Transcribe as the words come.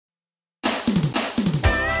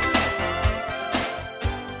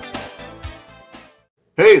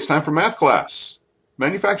Hey, it's time for math class.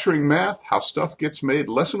 Manufacturing Math, How Stuff Gets Made,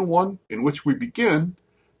 Lesson 1, in which we begin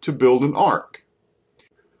to build an arc.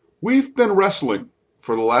 We've been wrestling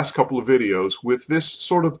for the last couple of videos with this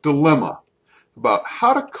sort of dilemma about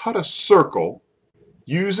how to cut a circle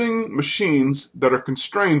using machines that are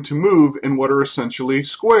constrained to move in what are essentially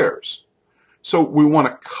squares. So we want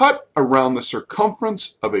to cut around the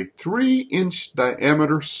circumference of a 3-inch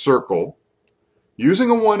diameter circle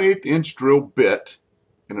using a 1/8 inch drill bit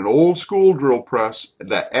in an old school drill press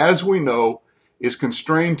that, as we know, is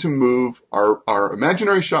constrained to move, our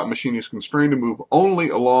imaginary shop machine is constrained to move only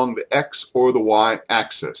along the X or the Y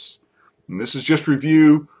axis. And this is just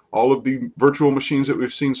review. All of the virtual machines that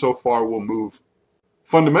we've seen so far will move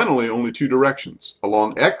fundamentally only two directions,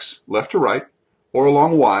 along X, left to right, or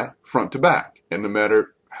along Y, front to back. And no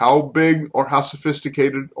matter how big or how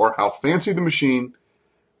sophisticated or how fancy the machine,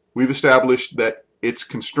 we've established that it's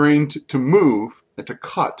constrained to move and to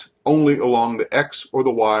cut only along the X or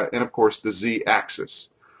the Y and, of course, the Z axis.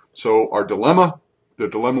 So our dilemma, the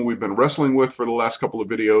dilemma we've been wrestling with for the last couple of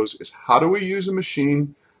videos, is how do we use a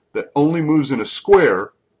machine that only moves in a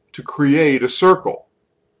square to create a circle?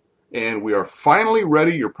 And we are finally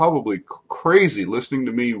ready. You're probably crazy listening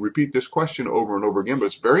to me repeat this question over and over again, but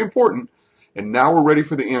it's very important. And now we're ready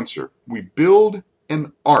for the answer. We build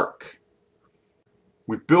an arc.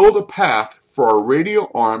 We build a path for our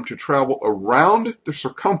radial arm to travel around the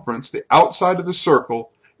circumference, the outside of the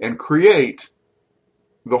circle, and create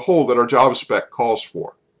the hole that our job spec calls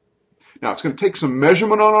for. Now, it's going to take some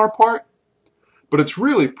measurement on our part, but it's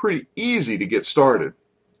really pretty easy to get started.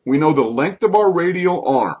 We know the length of our radial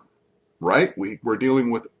arm, right? We're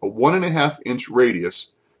dealing with a 1.5 inch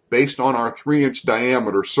radius based on our 3-inch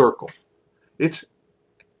diameter circle.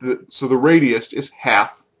 So the radius is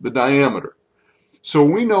half the diameter. So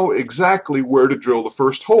we know exactly where to drill the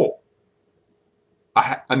first hole,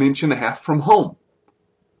 1.5 inches from home.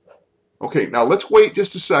 Okay, now let's wait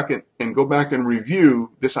just a second and go back and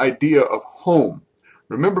review this idea of home.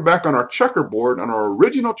 Remember back on our checkerboard, on our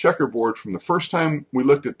original checkerboard from the first time we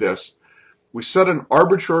looked at this, we set an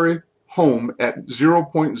arbitrary home at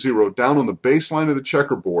 0.0 down on the baseline of the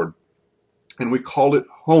checkerboard, and we called it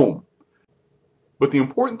home. But the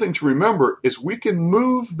important thing to remember is we can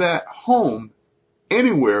move that home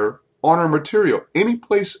anywhere on our material. Any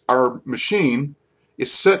place our machine is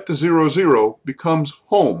set to 0, 0 becomes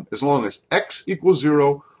home. As long as X equals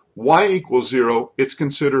 0, Y equals 0, it's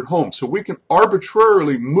considered home. So we can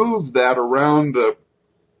arbitrarily move that around the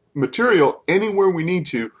material anywhere we need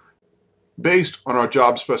to based on our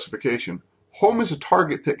job specification. Home is a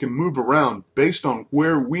target that can move around based on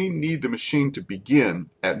where we need the machine to begin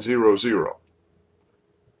at 0, 0.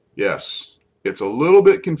 Yes, it's a little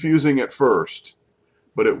bit confusing at first,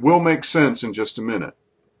 but it will make sense in just a minute.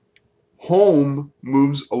 Home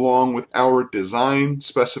moves along with our design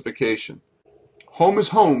specification. Home is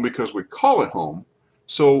home because we call it home,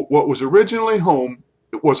 so what was originally home,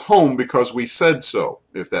 it was home because we said so,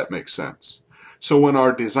 if that makes sense. So when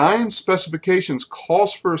our design specifications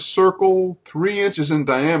calls for a circle 3 inches in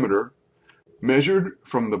diameter, measured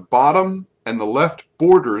from the bottom and the left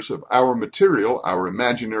borders of our material, our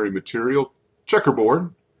imaginary material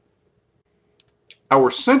checkerboard, our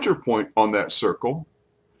center point on that circle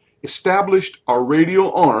established our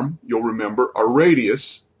radial arm, you'll remember our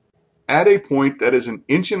radius, at a point that is 1.5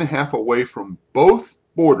 inches away from both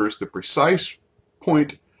borders, the precise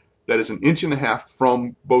point that is 1.5 inches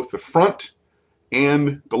from both the front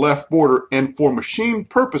and the left border. And for machine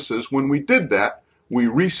purposes, when we did that, we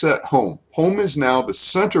reset home. Home is now the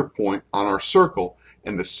center point on our circle,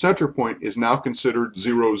 and the center point is now considered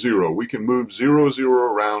 0, 0. We can move 0, 0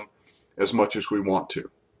 around as much as we want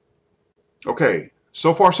to. Okay,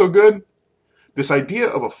 so far so good? This idea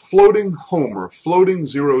of a floating home or a floating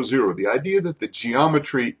 0, 0, the idea that the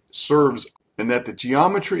geometry serves and that the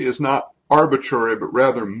geometry is not arbitrary but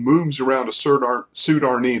rather moves around to suit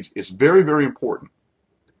our needs is very, very important.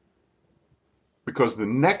 Because the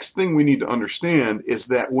next thing we need to understand is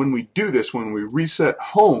that when we do this, when we reset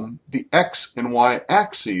home, the X and Y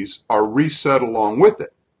axes are reset along with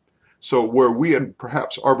it. So where we had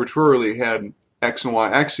perhaps arbitrarily had X and Y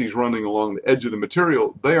axes running along the edge of the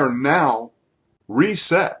material, they are now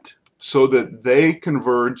reset so that they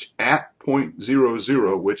converge at point 0,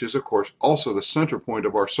 0, which is of course also the center point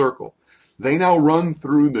of our circle. They now run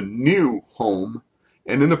through the new home,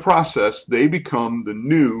 and in the process they become the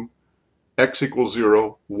new X equals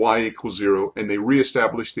 0, Y equals 0, and they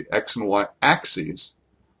reestablish the X and Y axes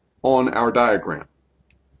on our diagram.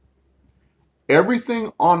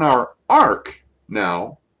 Everything on our arc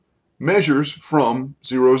now measures from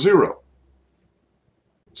 0, 0.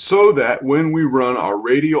 so that when we run our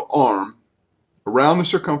radial arm around the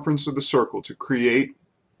circumference of the circle to create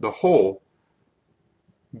the hole,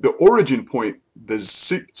 the origin point, the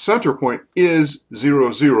center point, is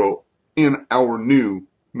 0, 0 in our new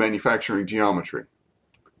manufacturing geometry.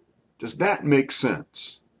 Does that make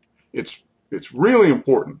sense? It's really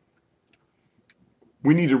important.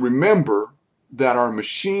 We need to remember that our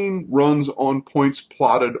machine runs on points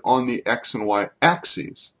plotted on the X and Y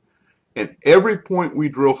axes. And every point we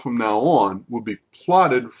drill from now on will be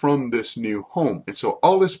plotted from this new home. And so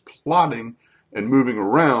all this plotting and moving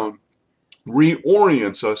around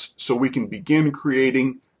reorients us so we can begin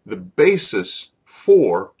creating the basis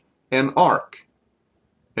for an arc.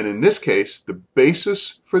 And in this case, the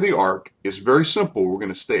basis for the arc is very simple. We're going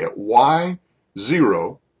to stay at y,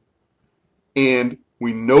 0, and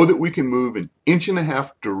we know that we can move 1.5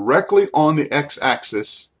 inches directly on the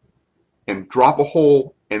x-axis and drop a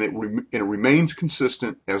hole, and it remains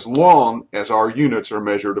consistent as long as our units are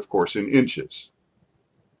measured, of course, in inches.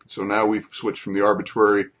 So now we've switched from the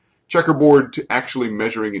arbitrary checkerboard to actually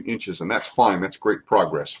measuring in inches, and that's fine. That's great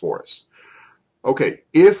progress for us. Okay,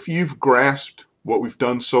 if you've grasped what we've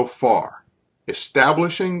done so far,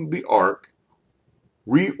 establishing the arc,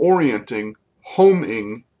 reorienting,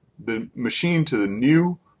 homing the machine to the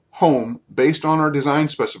new home based on our design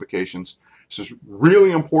specifications, this is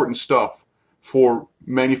really important stuff for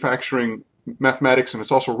manufacturing mathematics, and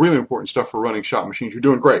it's also really important stuff for running shop machines. You're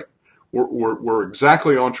doing great. We're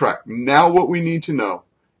exactly on track. Now what we need to know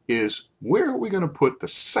is, where are we going to put the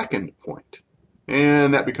second point?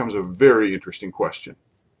 And that becomes a very interesting question.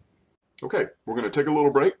 Okay, we're going to take a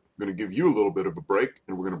little break. I'm going to give you a little bit of a break,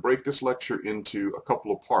 and we're going to break this lecture into a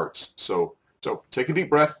couple of parts. So take a deep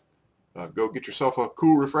breath, go get yourself a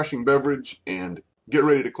cool, refreshing beverage, and get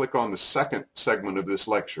ready to click on the second segment of this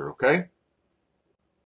lecture, okay?